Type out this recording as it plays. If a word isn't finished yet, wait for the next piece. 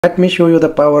Let me show you the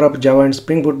power of Java and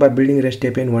Spring Boot by building REST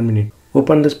API in 1 minute.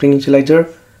 Open the Spring Initializer,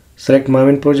 select My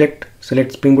Main Project,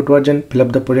 select Spring Boot version, fill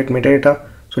up the project metadata.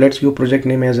 So let's give project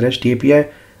name as REST API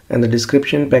and the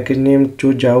description, package name,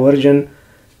 choose Java version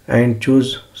and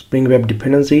choose Spring Web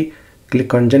dependency.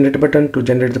 Click on generate button to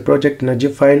generate the project in a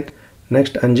zip file.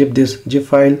 Next unzip this zip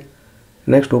file.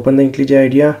 Next open the IntelliJ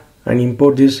IDEA and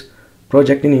import this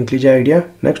project in IntelliJ IDEA.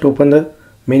 Next open the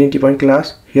main endpoint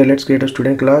class. Here let's create a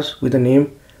student class with a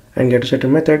name and get set of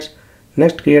methods.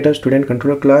 Next create a student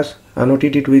controller class,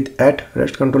 annotate it with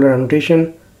 @REST controller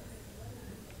annotation.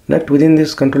 Next within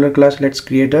this controller class let's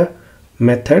create a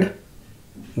method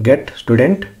get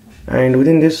student, and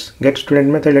within this get student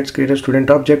method let's create a student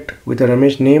object with a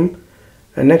Ramesh name,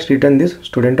 and next return this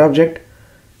student object.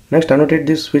 Next annotate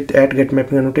this with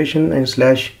 @getMapping annotation and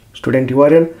 /student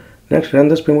URL. Next run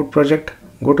the Spring Boot project,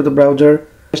 go to the browser,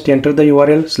 just enter the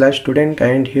URL /student,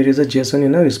 and here is a JSON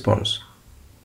in a response.